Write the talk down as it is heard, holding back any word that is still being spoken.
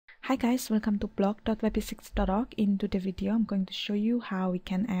Hi guys, welcome to blog.wordpress.org. In today's video, I'm going to show you how we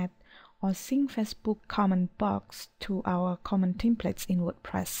can add or sync Facebook comment box to our comment templates in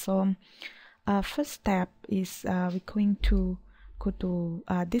WordPress. So first step is we're going to go to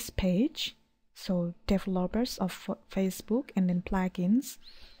this page, so developers of Facebook, and then plugins,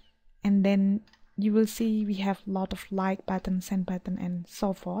 and then you will see we have a lot of like button, send button, and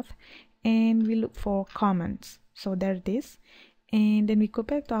so forth, and we look for comments. So there it is. And then we go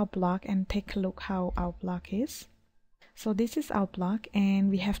back to our blog and take a look how our blog is. So this is our blog, and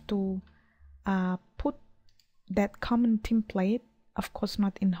we have to put that comment template, of course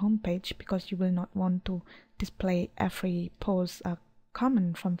not in homepage, because you will not want to display every post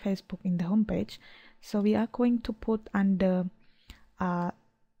comment from Facebook in the homepage. So we are going to put under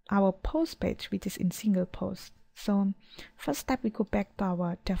our post page, which is in single post. So first step, we go back to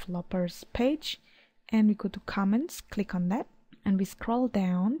our developers page and we go to comments, click on that, and we scroll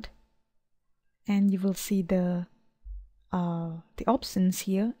down, and you will see the options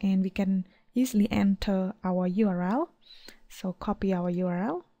here, and we can easily enter our URL. So copy our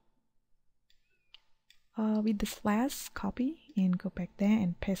URL with the slash, copy, and go back there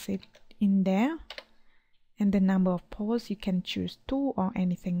and paste it in there. And the number of posts, you can choose 2 or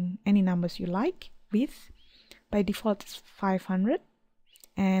anything, any numbers you like. Width by default is 500,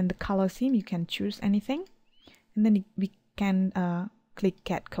 and the color theme, you can choose anything. And then we can click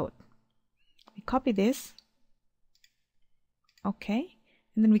get code. We copy this, okay,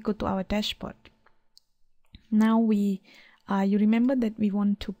 and then we go to our dashboard. Now we you remember that we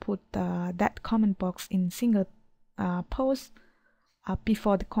want to put that comment box in single post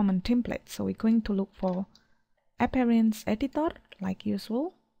before the comment template. So we're going to look for appearance editor like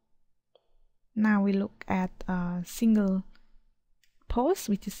usual. Now we look at single post,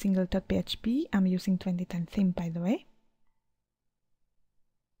 which is single.php. I'm using 2010 theme, by the way.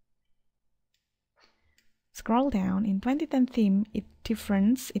 Scroll down. In 2010 theme, it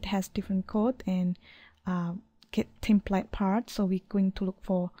has different code and get template part. So we're going to look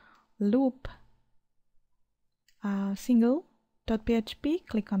for loop single.php.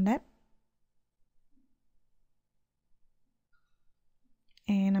 Click on that,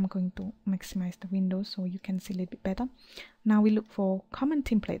 and I'm going to maximize the window so you can see a little bit better. Now we look for comment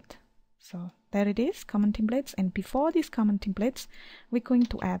template. So there it is, comment templates, and before these comment templates, we're going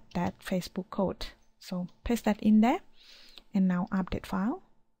to add that Facebook code. So paste that in there, and now update file.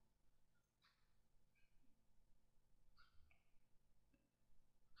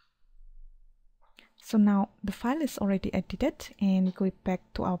 So now the file is already edited, and we go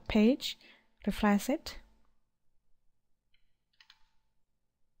back to our page, refresh it,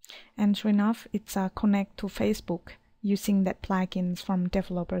 and sure enough, it's connect to Facebook using that plugins from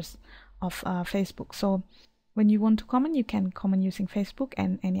developers of Facebook. So when you want to comment, you can comment using Facebook,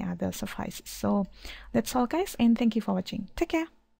 and any other suffices. So that's all guys, and thank you for watching. Take care.